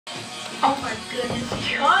Oh my goodness,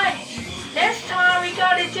 cut! This time we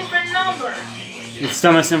got a different number. It's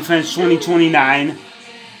Thomas and Friends 2029.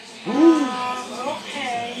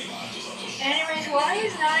 Okay. Anyways, why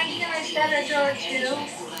is 9 here instead of dirt 2?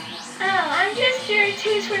 Oh, I'm just dirt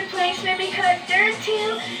 2's replacement because dirt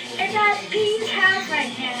 2 is at Pete's house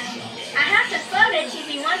right now. I have the footage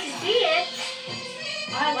if you want to see it.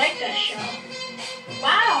 I like that show.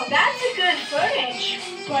 Wow, that's a good footage.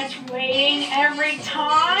 But waiting every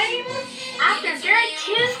time? After dirt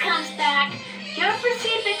 2's comes back, you'll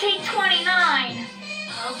proceed to take 29.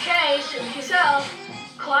 Okay, suit yourself.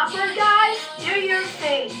 Clopper guys, do your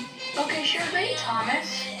thing. Okay, sure thing,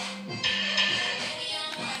 Thomas.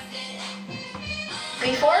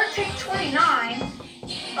 Before I take 29,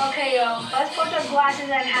 okay, let's put the glasses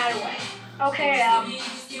and hat away. Okay,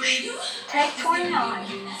 take 29.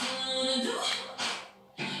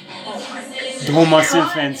 Oh my goodness. Thomas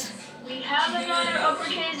and Friends. We have another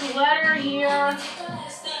uppercase letter here.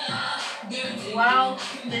 Wow,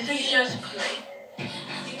 this is just great.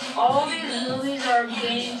 All these movies are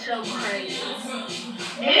getting so crazy.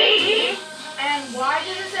 Hey! And why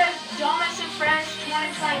does it say Thomas and Friends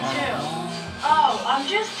 2022? Oh, I'm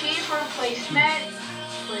just T for replacement.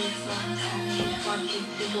 Please don't tell me he's watching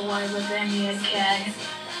Single Wide with any kid.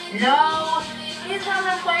 No, he's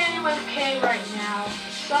not playing with K right now.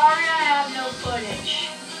 Sorry, I have no footage.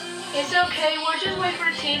 It's okay, we'll just wait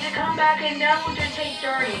for T to come back and then we'll just take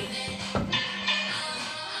 30.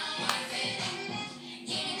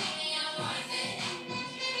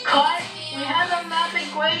 Cut! We have a math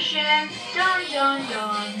equation. Dun dun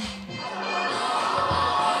dun.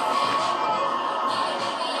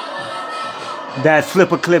 That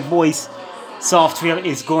flipper clip voice software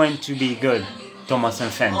is going to be good. Thomas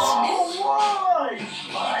and Friends.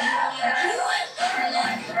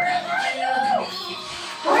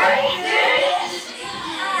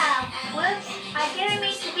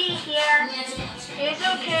 It's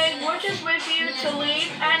okay, we'll just wait for you to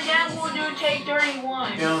leave and then we'll do take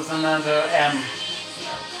 31. There's another M.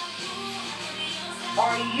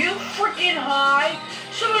 Are you freaking high?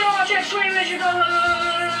 Summon object swing mission cut.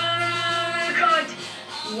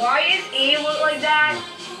 Why is E look like that?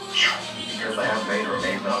 Because I have made or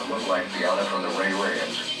may not look like Fiona from the Ray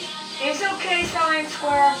Ranch. It's okay, Science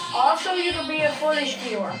Square. Also, you can be a footage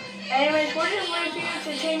viewer. Anyways, we'll just wait for you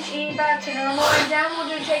to change E back to normal and then we'll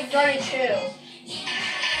do take 32.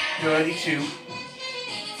 32.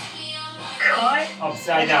 Cut.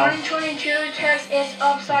 Upside down. 2022 text is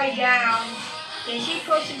upside down. Is she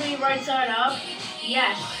supposed to be right side up?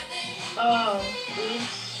 Yes. Oh,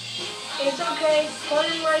 oops. It's okay. Put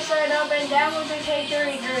it right side up and then we'll do take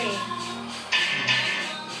 33.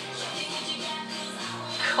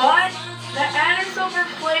 Cut. The N is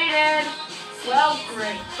overflated. Well,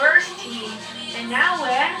 great. First T. And now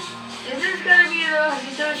when? This is gonna be the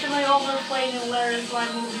traditionally overflated letters by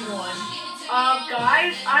movie 1.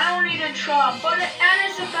 Guys, I don't need a truck, but the N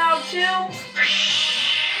is about to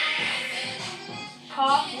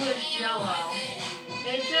pop with Jello.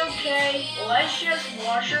 It's okay. Let's just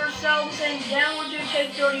wash ourselves and then we'll do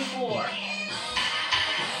take 34.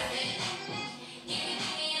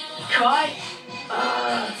 Cut.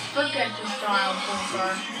 Forget the style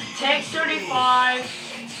blooper. Take 35.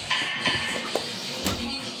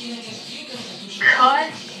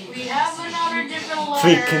 Cut. We have another different letter.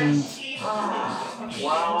 Freaking.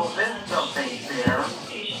 Well, that's something fair.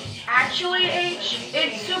 Actually, H,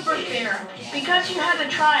 it's super fair because you had to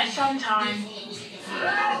try it sometime.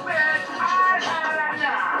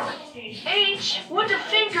 H, what the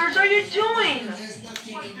fingers are you doing?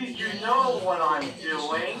 Did you know what I'm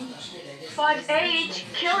doing? But H,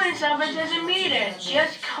 killing someone doesn't mean it.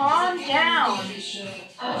 Just calm down.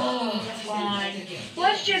 Oh, fine.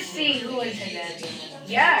 Let's just see who is in it.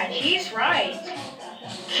 Yeah, he's right.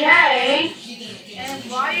 K. And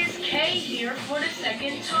why is K here for the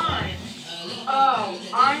second time? Oh,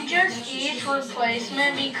 I'm just E's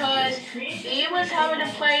replacement because E was having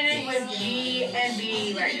to play it with G and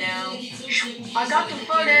B right now. I got the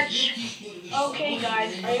footage. Okay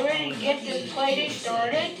guys, are you ready to get the playdate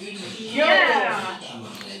started? Yeah!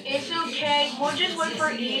 It's okay, we'll just wait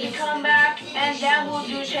for E to come back and then we'll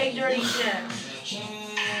do take 36.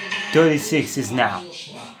 36 is now.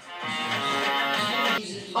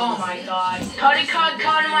 Oh my god. Cutty cut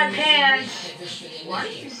in my pants. Why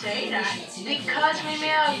do you say that? Because we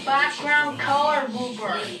made a background color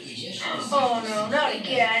blooper. Oh no, not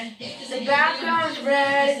again. The background is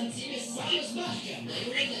red.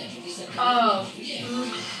 Oh,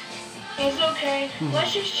 oops. It's okay.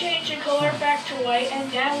 Let's just change the color back to white and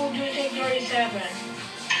then we'll do take 37.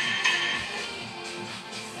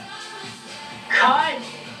 Cut.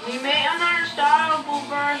 We made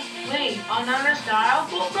Hey, another style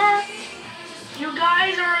blooper? You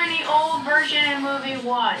guys are in the old version in movie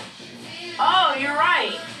 1. Oh, you're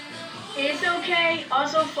right. It's okay.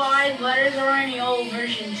 Also 5 letters are in the old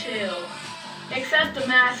version too. Except the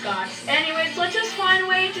mascots. Anyways, let's just find a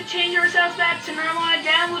way to change ourselves back to normal and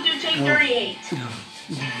then we'll do take 38.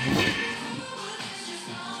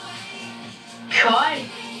 Cut.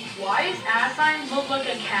 Why does Assign look like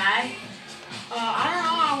a cat? I don't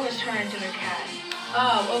know how I was turned into a cat.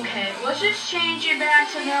 Oh, okay. Let's just change it back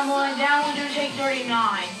to normal and then we'll do take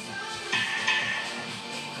 39.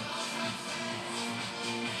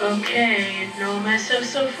 Okay, no mess up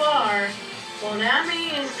so far. Well, that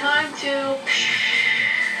means it's time to...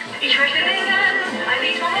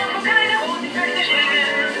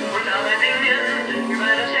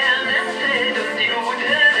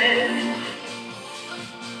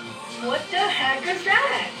 What the heck is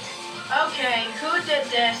that? Okay, who did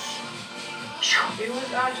this? It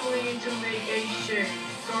was actually to make a shake.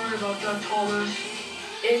 Sorry about that, Thomas.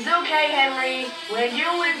 It's okay, Henry. When you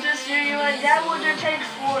leave the studio, and that will just take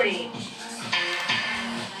 40.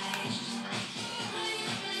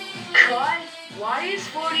 Cut? Why is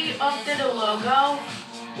 40 up to the logo?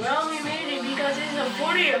 Well, we made it because it's a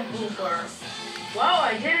 40th blooper. Wow,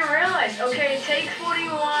 I didn't realize. Okay, take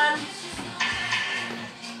 41.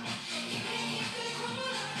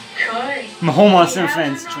 Cut. Mahomes and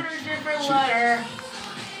friends. Another different letter.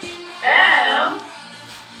 M.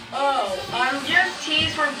 Oh, I'm just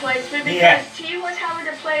T's for placement because T was having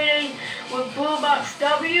to play with Boombox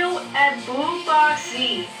W and Boombox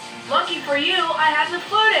Z. Lucky for you, I have the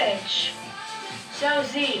footage. So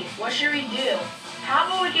Z, what should we do? How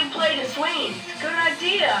about we can play the swings? Good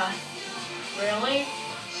idea. Really?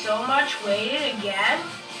 So much waiting again?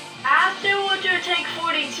 After we'll do take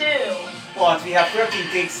 42. What? We have 13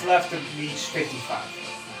 takes left to reach 55.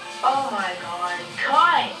 Oh my god.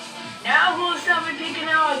 Cut! Now who'll stop me picking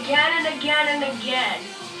out again and again and again?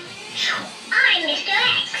 I'm Mr.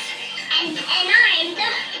 X, and I'm the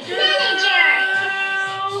manager.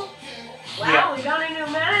 Wow, we got a new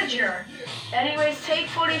manager. Anyways, take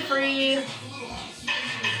 43.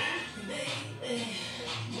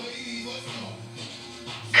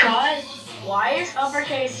 Cut. Why is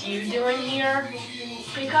uppercase U doing here?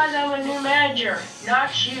 Because I'm a new manager,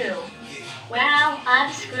 not you. Well,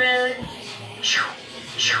 I'm screwed.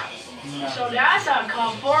 So that's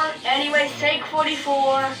uncalled for. Anyways, take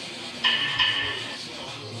 44.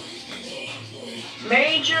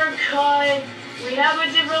 Major cut. We have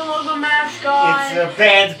a different logo mascot. It's a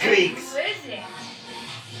bad Greeks. Who is it?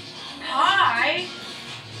 Hi.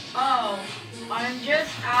 Oh, I'm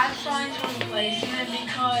just Einstein's replacement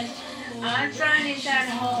because Einstein is at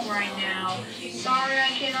home right now. Sorry, I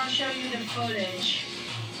cannot show you the footage.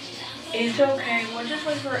 It's okay. We'll just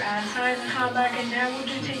wait for Einstein to come back and then we'll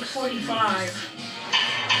just take 45.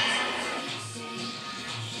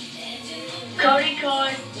 Cody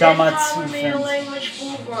Coy, this time we made a language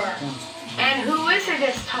blooper. And who is it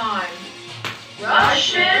this time?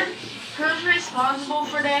 Russian? Who's responsible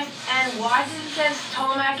for this? And why does it say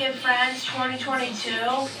Tomac and France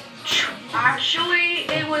 2022? Actually,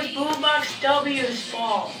 it was Boombox W's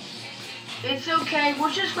fault. It's okay,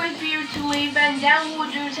 we'll just wait for you to leave and then we'll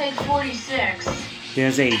do take 46.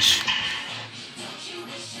 There's H.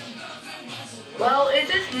 Well, is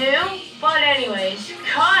this new? But anyways,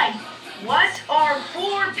 cut! What are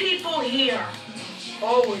 4 people here?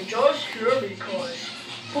 Oh, we're just here because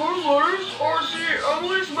 4 letters are the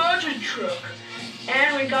Emily's magic trick.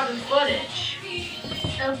 And we got the footage.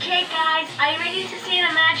 Okay, guys, are you ready to see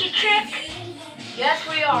the magic trick? Yes,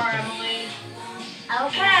 we are, Emily.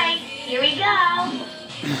 Okay, here we go.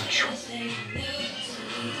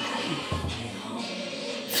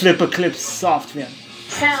 Flipper Clip software.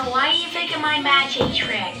 So, why do you think of my magic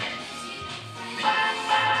trick?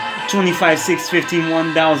 25, 6, 15,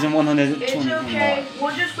 1,120. It's okay.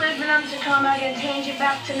 We'll just wait for them to come back and change it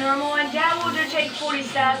back to normal, and then we'll just take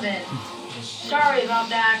 47. Sorry about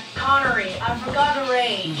that, Connery. I forgot to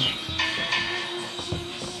rage.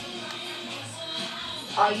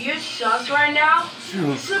 Are you sus right now?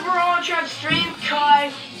 Super Ultra Extreme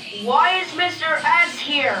Kai. Why is Mr. S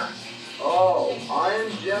here? Oh, I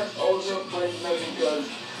am just also replacement because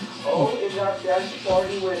O is at dance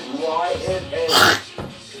party with Y and A.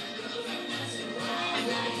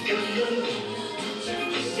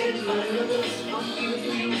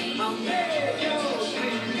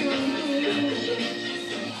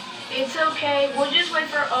 It's okay. We'll just wait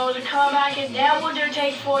for O to come back and then we'll do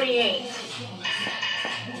take 48.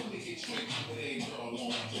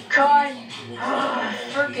 Cut.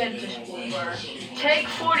 Forget this blooper. Take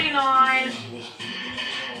 49.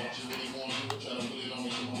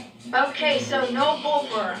 Okay, so no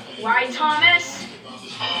blooper. Right, Thomas?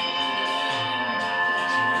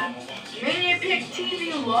 Mini Pick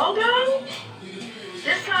TV logo?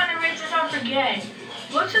 This time the races up again.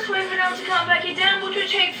 Let's just wait for them to come back down, which will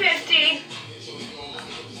take 50.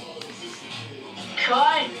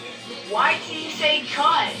 Cut. Why did you say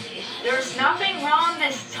cut? There's nothing wrong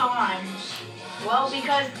this time. Well,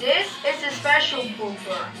 because this is a special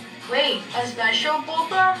blooper. Wait, a special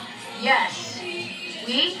blooper? Yes.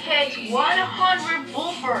 We hit 100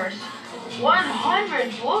 bloopers.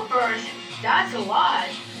 100 bloopers? That's a lot.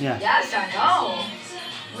 Yeah. Yes, I know.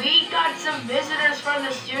 We got some visitors from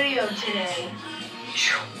the studio today.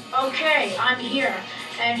 Okay, I'm here.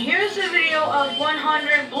 And here's a video of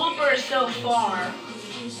 100 bloopers so far.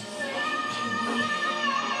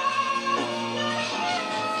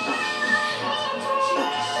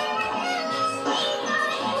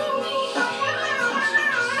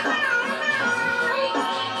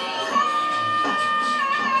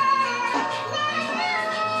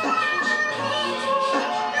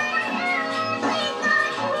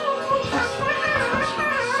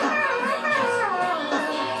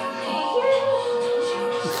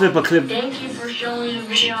 Flipper clip. Thank you for showing the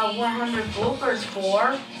video of 100 bloopers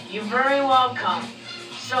for. You're very welcome.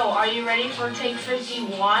 So, are you ready for take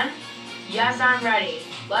 51? Yes, I'm ready.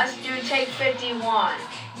 Let's do take 51.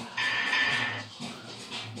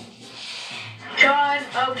 Cut.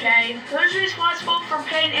 Okay. Who's responsible for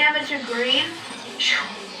painting amateur green?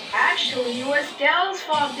 Actually, it was Dell's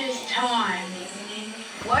fault this time.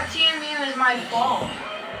 What do you mean it was my fault?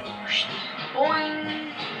 Boing.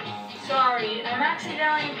 Sorry, I'm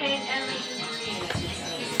accidentally painting amateur green.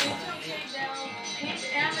 It's okay, Dell. Paint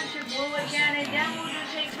amateur blue again, and then we'll do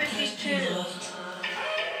take 52.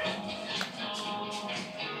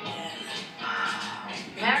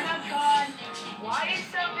 Mega God, why is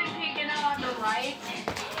something peeking out on the right?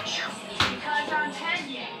 Because I'm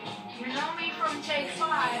pending. You know me from take 5,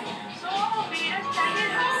 so I'll be the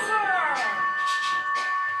second helper.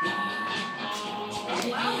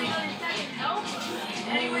 Well, we got a second helper.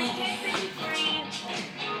 Anyway, take 53.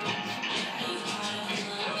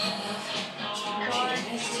 God,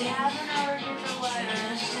 we have another different letter.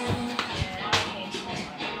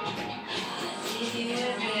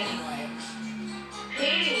 P.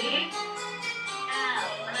 Oh,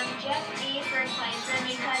 I'm just B for replacement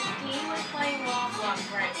because P was playing Roblox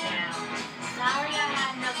right now. Sorry I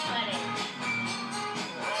had no footage.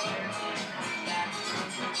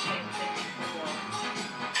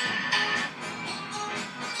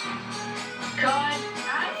 God,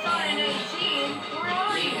 I thought in 18. Where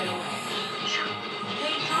are you?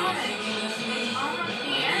 Hey, Thomas. It's almost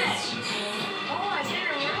the end. Oh, I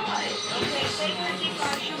didn't realize. Okay, take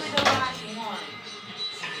 55 should be the last one.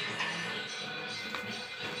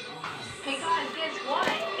 Hey, guys, guess what?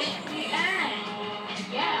 It's the end.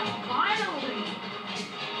 Yeah, finally.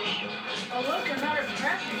 Oh, look, another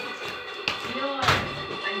present. You know what?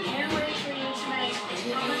 I can't wait for you to make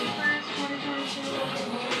Thomas Friends 2022.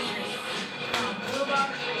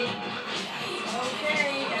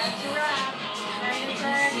 Okay, that's a wrap.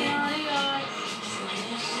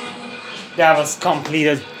 That was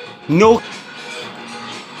completed. No.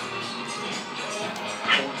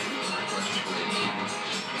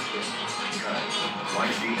 Why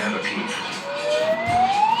does he have a piece?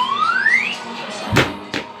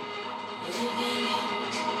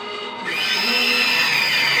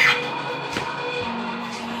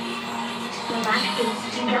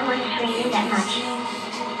 You don't want to train in that much.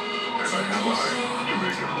 And I have a height to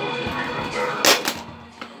make it look even better.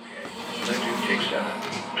 Okay, let's do take 7.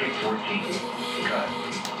 Take 14. Cut.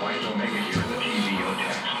 Why is Omega here in the TVO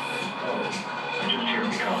text? Oh, I just hear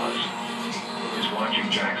because. Is watching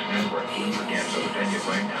Jack's network blooper get so offended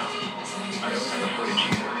right now. I don't have the footage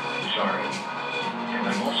either. Sorry. And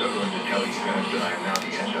I'm also going to tell you guys that I am now the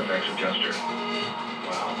SFX adjuster.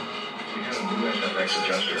 Wow. We have a new SFX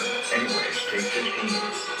adjuster. Anyways, take 15.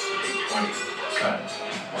 Take 20. Cut.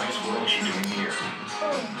 Why is Worldchi doing here?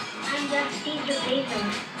 Oh, I'm just Steve's replacement.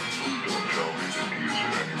 Don't tell me that he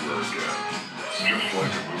isn't anywhere again. Just like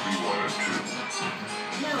a movie 1 and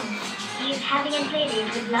 2. No, he is having a playdate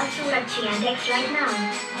with Love Surajji and X right now.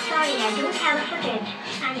 Sorry, I don't have a footage.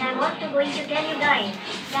 And I'm also going to tell you guys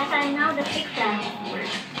that I'm now the fixer. Wait,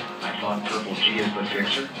 I thought Purple G is the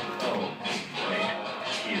fixer? Oh, wait,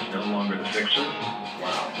 he is no longer the fixer?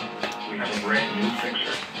 Wow, we have a brand new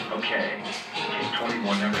fixer. Okay, take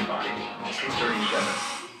 21 everybody. Take 37.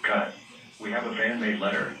 Cut. We have a fan-made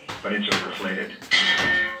letter, but it's overinflated.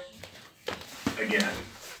 Again,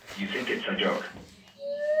 you think it's a joke.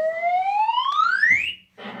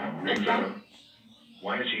 Take 7.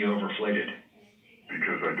 Why is he overinflated?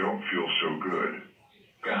 because I don't feel so good.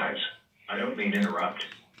 Guys, I don't mean to interrupt,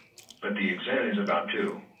 but the exam is about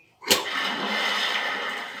to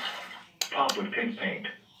pop with pink paint.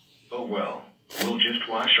 Oh well, we'll just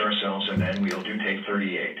wash ourselves and then we'll do take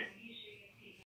 38.